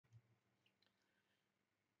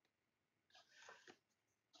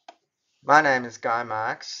My name is Guy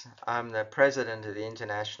Marks. I'm the president of the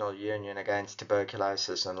International Union Against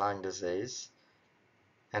Tuberculosis and Lung Disease,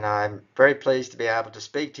 and I'm very pleased to be able to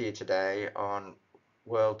speak to you today on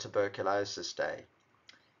World Tuberculosis Day.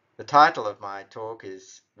 The title of my talk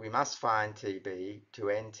is We Must Find TB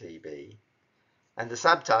to End TB, and the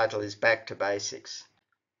subtitle is Back to Basics.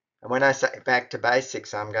 And when I say back to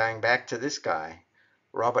basics, I'm going back to this guy,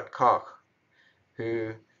 Robert Koch,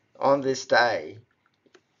 who on this day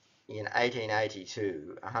in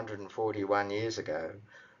 1882, 141 years ago,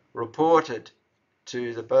 reported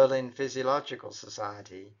to the Berlin Physiological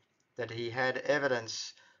Society that he had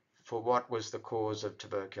evidence for what was the cause of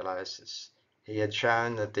tuberculosis. He had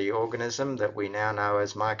shown that the organism that we now know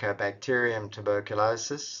as Mycobacterium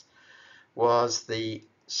tuberculosis was the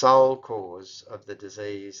sole cause of the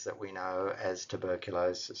disease that we know as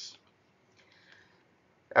tuberculosis.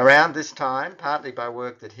 Around this time, partly by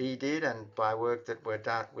work that he did and by work that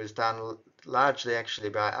was done largely actually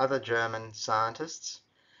by other German scientists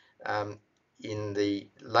in the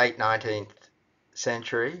late 19th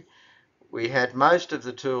century, we had most of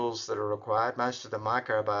the tools that are required, most of the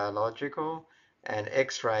microbiological and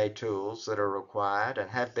X-ray tools that are required and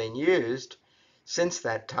have been used since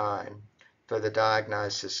that time for the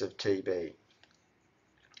diagnosis of TB.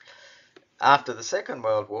 After the Second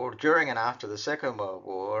World War, during and after the Second World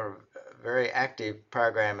War, a very active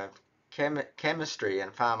program of chemistry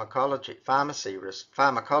and pharmacology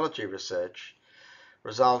research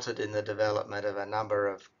resulted in the development of a number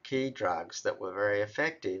of key drugs that were very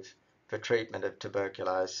effective for treatment of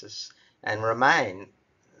tuberculosis and remain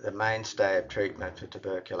the mainstay of treatment for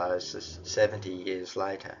tuberculosis 70 years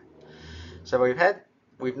later. So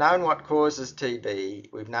we've known what causes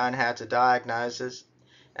TB, we've known how to diagnose it,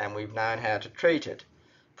 and we've known how to treat it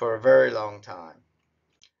for a very long time.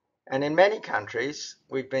 And in many countries,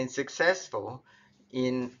 we've been successful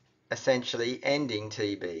in essentially ending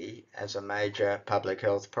TB as a major public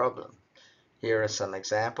health problem. Here are some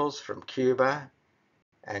examples from Cuba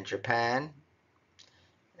and Japan,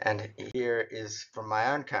 and here is from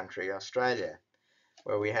my own country, Australia,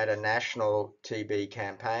 where we had a national TB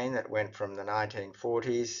campaign that went from the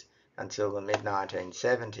 1940s until the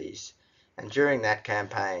mid-1970s. And during that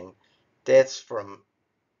campaign, deaths from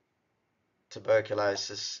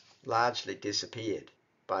tuberculosis largely disappeared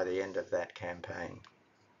by the end of that campaign.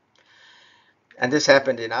 And this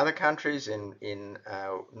happened in other countries in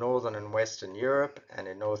Northern and Western Europe and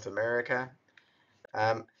in North America.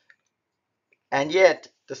 And yet,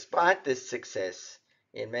 despite this success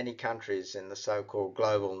in many countries in the so-called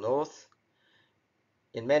global north,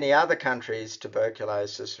 in many other countries,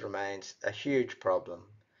 tuberculosis remains a huge problem.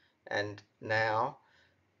 And now,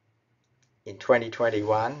 in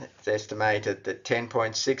 2021, it's estimated that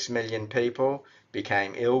 10.6 million people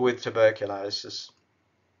became ill with tuberculosis,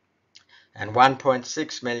 and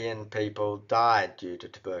 1.6 million people died due to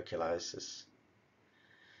tuberculosis.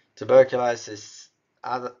 Tuberculosis,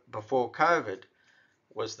 before COVID,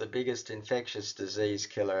 was the biggest infectious disease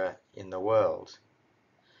killer in the world.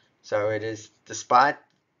 So it is, despite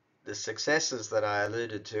the successes that I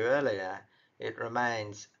alluded to earlier, it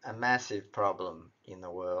remains a massive problem in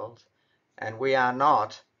the world, and we are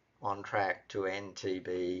not on track to end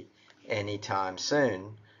TB anytime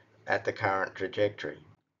soon at the current trajectory.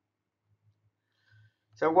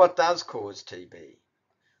 So what does cause TB?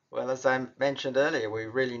 Well, as I mentioned earlier,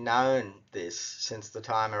 we've really known this since the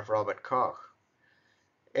time of Robert Koch.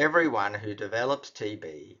 Everyone who develops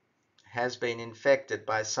TB has been infected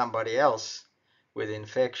by somebody else with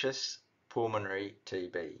infectious pulmonary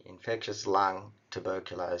TB, infectious lung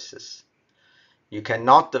tuberculosis. You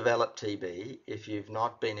cannot develop TB if you've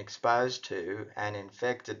not been exposed to and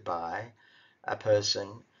infected by a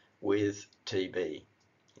person with TB.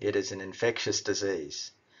 It is an infectious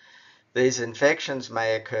disease. These infections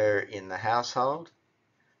may occur in the household,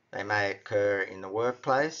 they may occur in the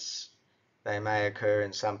workplace, they may occur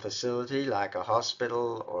in some facility like a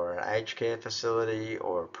hospital or an aged care facility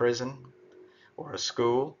or a prison or a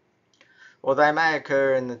school, or they may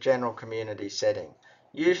occur in the general community setting.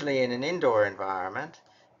 Usually in an indoor environment,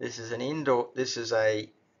 this is a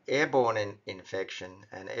airborne infection,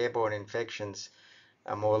 and airborne infections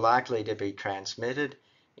are more likely to be transmitted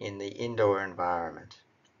in the indoor environment.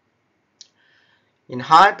 In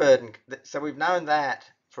high burden, so we've known that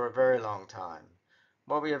for a very long time.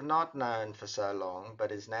 What we have not known for so long,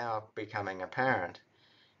 but is now becoming apparent,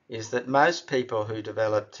 is that most people who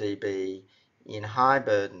develop TB in high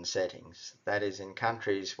burden settings, that is in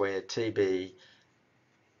countries where TB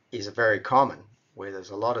is very common, where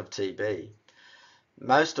there's a lot of TB,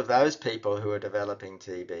 most of those people who are developing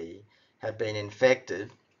TB have been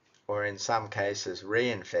infected, or in some cases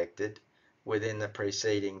reinfected, within the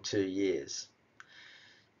preceding 2 years.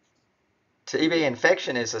 TB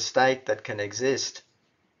infection is a state that can exist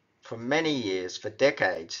for many years, for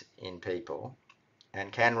decades in people,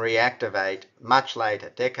 and can reactivate much later,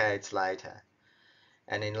 decades later.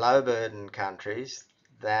 And in low burden countries,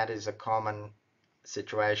 that is a common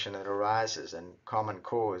situation that arises and common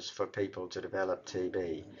cause for people to develop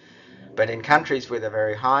TB. But in countries with a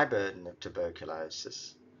very high burden of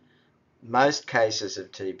tuberculosis, most cases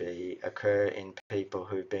of TB occur in people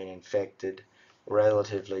who've been infected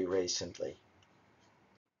relatively recently.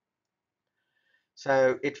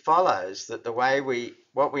 So it follows that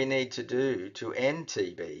what we need to do to end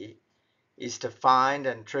TB is to find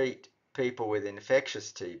and treat people with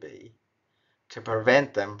infectious TB to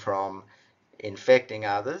prevent them from infecting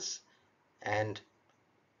others and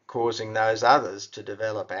causing those others to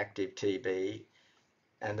develop active TB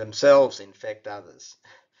and themselves infect others.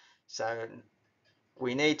 So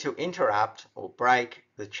we need to interrupt or break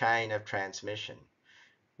the chain of transmission.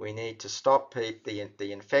 We need to stop the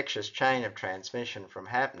infectious chain of transmission from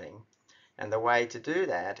happening, and the way to do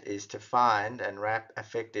that is to find and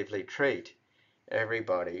effectively treat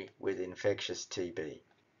everybody with infectious TB.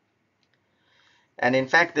 And in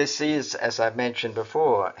fact, this is, as I've mentioned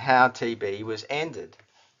before, how TB was ended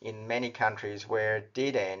in many countries where it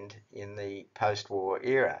did end in the post-war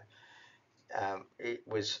era. It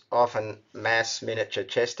was often mass miniature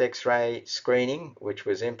chest X-ray screening, which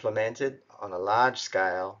was implemented on a large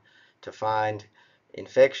scale to find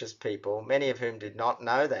infectious people, many of whom did not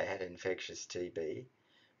know they had infectious TB.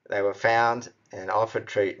 They were found and offered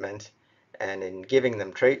treatment, and in giving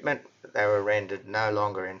them treatment, they were rendered no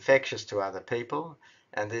longer infectious to other people,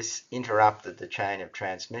 and this interrupted the chain of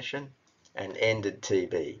transmission and ended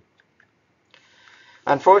TB.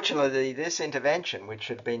 Unfortunately, this intervention, which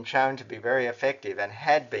had been shown to be very effective and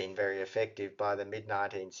had been very effective by the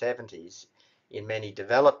mid-1970s in many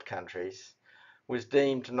developed countries, was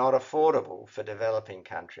deemed not affordable for developing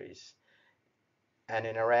countries. And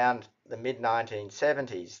in around the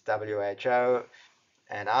mid-1970s, WHO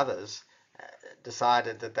and others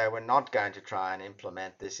decided that they were not going to try and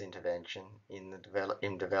implement this intervention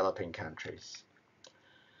in developing countries.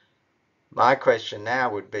 My question now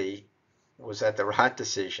would be, was that the right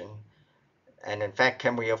decision? And in fact,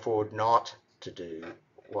 can we afford not to do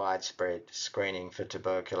widespread screening for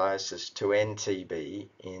tuberculosis to end TB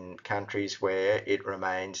in countries where it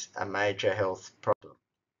remains a major health problem?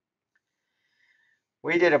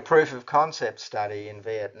 We did a proof of concept study in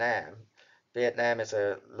Vietnam. Vietnam is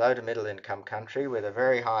a low to middle income country with a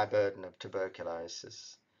very high burden of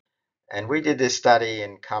tuberculosis. And we did this study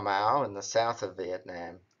in Cà Mau in the south of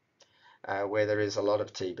Vietnam, where there is a lot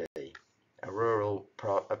of TB,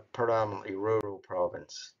 a predominantly rural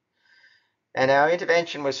province. And our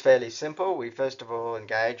intervention was fairly simple. We first of all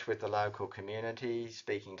engaged with the local community,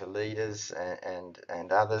 speaking to leaders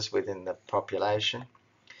and others within the population.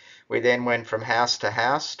 We then went from house to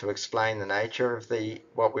house to explain the nature of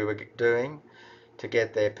what we were doing, to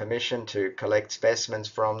get their permission to collect specimens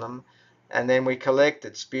from them. And then we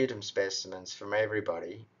collected sputum specimens from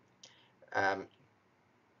everybody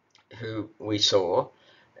who we saw,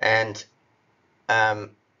 and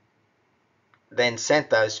then sent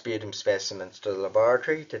those sputum specimens to the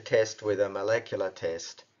laboratory to test with a molecular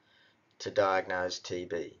test to diagnose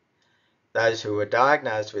TB. Those who were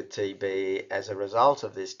diagnosed with TB as a result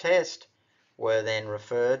of this test were then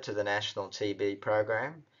referred to the National TB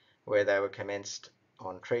program, where they were commenced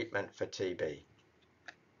on treatment for TB.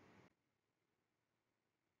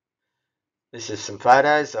 This is some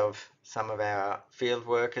photos of some of our field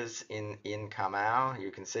workers in Cà Mau.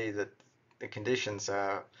 You can see that the conditions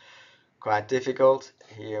are quite difficult.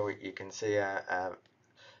 Here you can see a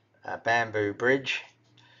bamboo bridge,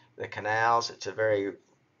 the canals.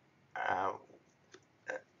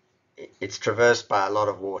 It's traversed by a lot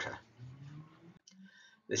of water.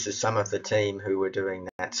 This is some of the team who were doing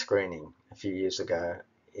that screening a few years ago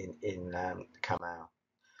in Cà Mau.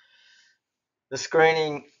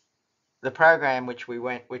 The program which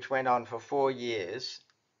went on for 4 years,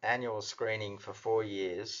 annual screening for 4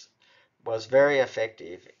 years, was very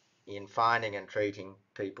effective in finding and treating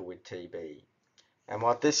people with TB. And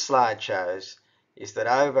what this slide shows is that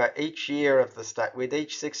over each year of with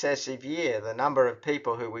each successive year, the number of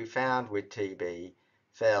people who we found with TB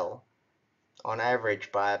fell on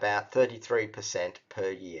average by about 33%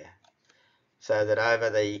 per year. So that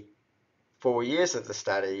over the 4 years of the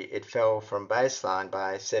study, it fell from baseline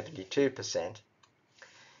by 72%.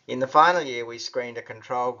 In the final year, we screened a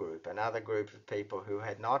control group, another group of people who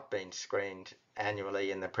had not been screened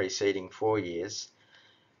annually in the preceding 4 years.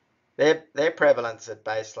 Their prevalence at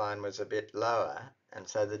baseline was a bit lower, And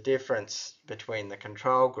so the difference between the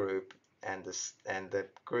control group and the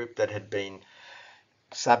group that had been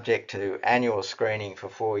subject to annual screening for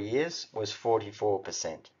 4 years was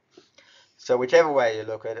 44%. So whichever way you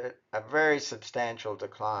look at it, a very substantial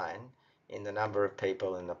decline in the number of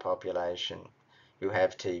people in the population who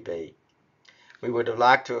have TB. We would have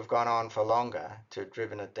liked to have gone on for longer to have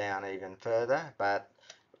driven it down even further, but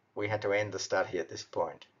we had to end the study at this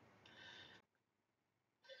point.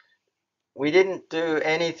 We didn't do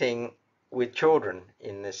anything with children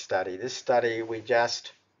in this study. This study, we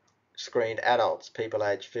just screened adults, people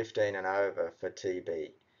aged 15 and over, for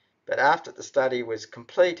TB. But after the study was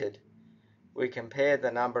completed, we compared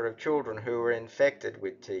the number of children who were infected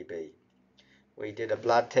with TB. We did a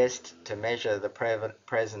blood test to measure the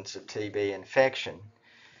presence of TB infection.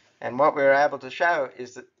 And what we were able to show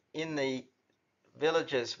is that in the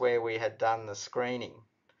villages where we had done the screening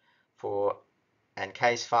for and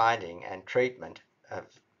case finding and treatment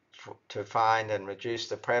to find and reduce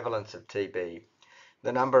the prevalence of TB,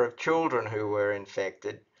 the number of children who were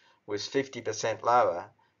infected was 50% lower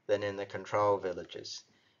than in the control villages,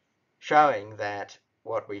 showing that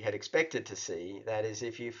what we had expected to see, that is,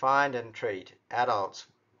 if you find and treat adults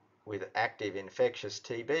with active infectious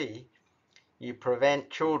TB, you prevent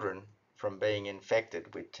children from being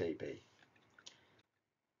infected with TB.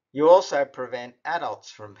 You also prevent adults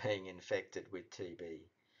from being infected with TB.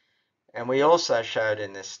 And we also showed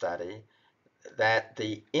in this study that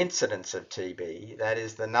the incidence of TB, that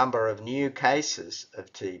is the number of new cases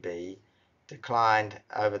of TB, declined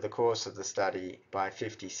over the course of the study by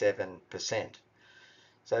 57%.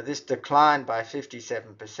 So this decline by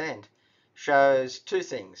 57% shows two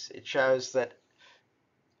things. It shows that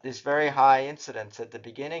this very high incidence at the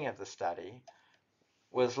beginning of the study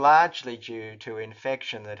was largely due to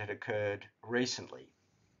infection that had occurred recently.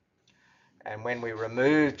 And when we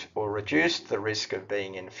removed or reduced the risk of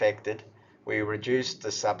being infected, we reduced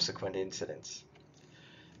the subsequent incidence.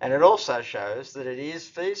 And it also shows that it is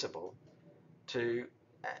feasible to,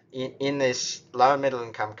 in this low middle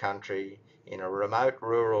income country, in a remote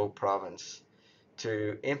rural province,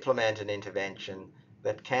 to implement an intervention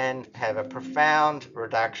that can have a profound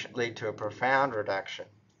reduction, lead to a profound reduction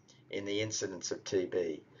in the incidence of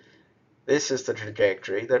TB. This is the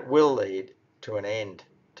trajectory that will lead to an end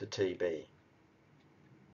to TB.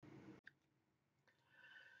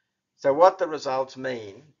 So what the results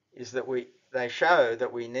mean is that they show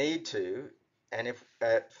that we need to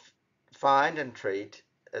find and treat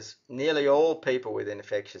as nearly all people with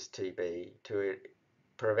infectious TB to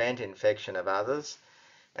prevent infection of others,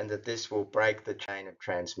 and that this will break the chain of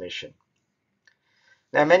transmission.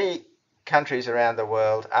 Now, many countries around the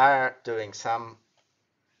world are doing some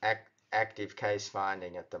active case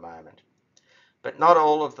finding at the moment. But not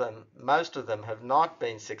all of them, most of them have not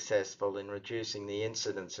been successful in reducing the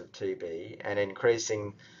incidence of TB and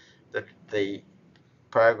increasing the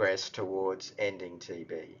progress towards ending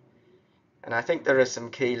TB. And I think there are some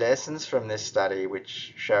key lessons from this study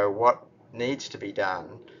which show what needs to be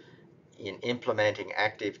done in implementing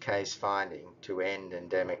active case finding to end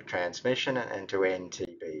endemic transmission and to end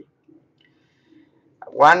TB.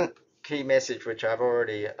 One key message which I've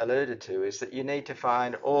already alluded to is that you need to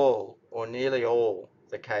find all or nearly all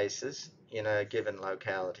the cases in a given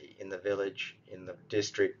locality, in the village, in the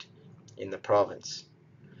district, in the province.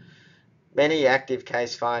 Many active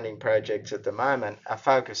case finding projects at the moment are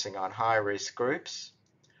focusing on high-risk groups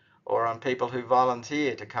or on people who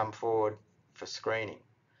volunteer to come forward for screening.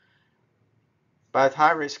 Both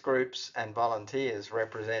high-risk groups and volunteers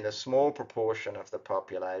represent a small proportion of the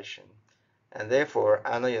population, and therefore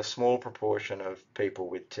only a small proportion of people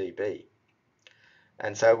with TB.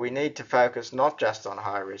 And so we need to focus not just on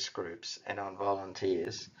high-risk groups and on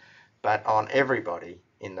volunteers, but on everybody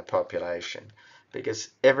in the population, because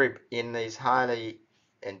in these highly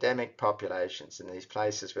endemic populations, in these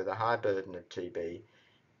places with a high burden of TB,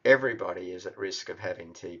 everybody is at risk of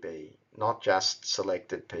having TB, not just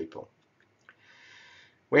selected people.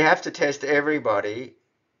 We have to test everybody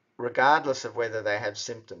regardless of whether they have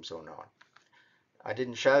symptoms or not. I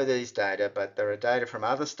didn't show these data, but there are data from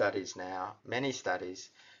other studies now, many studies,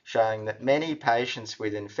 showing that many patients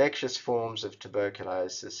with infectious forms of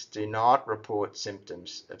tuberculosis do not report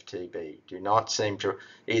symptoms of TB,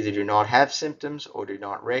 either do not have symptoms or do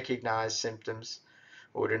not recognize symptoms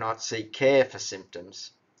or do not seek care for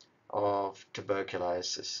symptoms of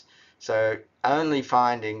tuberculosis. So only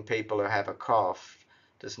finding people who have a cough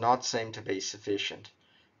does not seem to be sufficient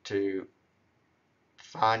to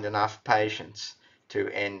find enough patients to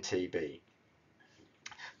end TB.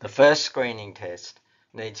 The first screening test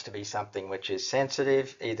needs to be something which is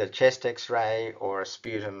sensitive, either chest x-ray or a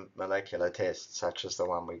sputum molecular test, such as the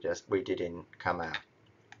one we did in Come Out.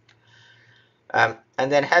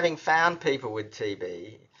 And then having found people with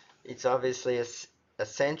TB, it's obviously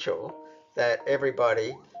essential that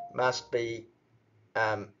everybody must be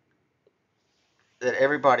that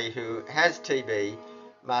everybody who has TB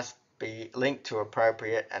must be linked to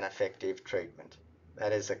appropriate and effective treatment.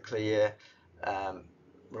 That is a clear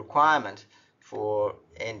requirement for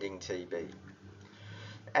ending TB.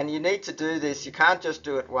 And you need to do this, you can't just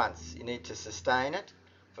do it once. You need to sustain it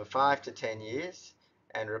for 5 to 10 years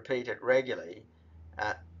and repeat it regularly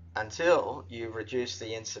until you reduce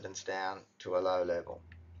the incidence down to a low level.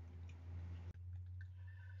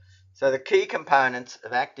 So the key components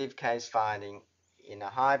of active case finding in a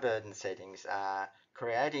high burden settings are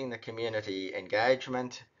creating the community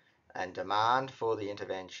engagement and demand for the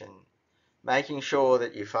intervention, making sure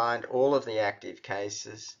that you find all of the active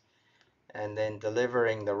cases, and then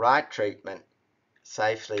delivering the right treatment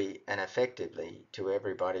safely and effectively to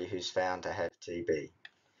everybody who's found to have TB.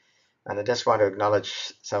 And I just want to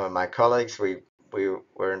acknowledge some of my colleagues. We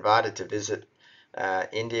were invited to visit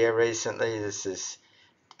India recently. This is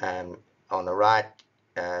on the right,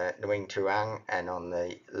 Nguyen Tuang, and on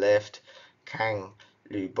the left, Kang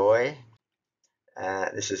Lu Boy.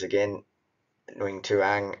 This is again Nguyen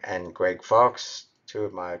Tuang and Greg Fox, two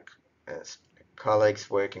of my colleagues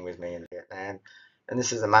working with me in Vietnam. And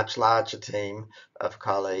this is a much larger team of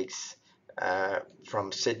colleagues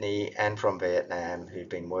from Sydney and from Vietnam who've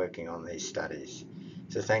been working on these studies.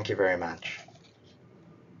 So thank you very much.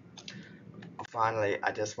 Finally,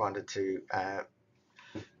 I just wanted to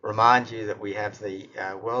remind you that we have the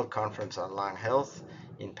World Conference on Lung Health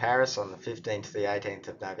in Paris on the 15th to the 18th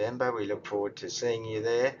of November. We look forward to seeing you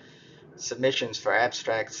there. Submissions for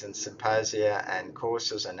abstracts and symposia and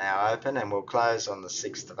courses are now open and will close on the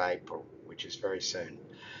 6th of April, which is very soon.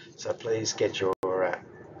 So please get your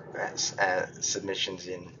submissions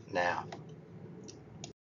in now.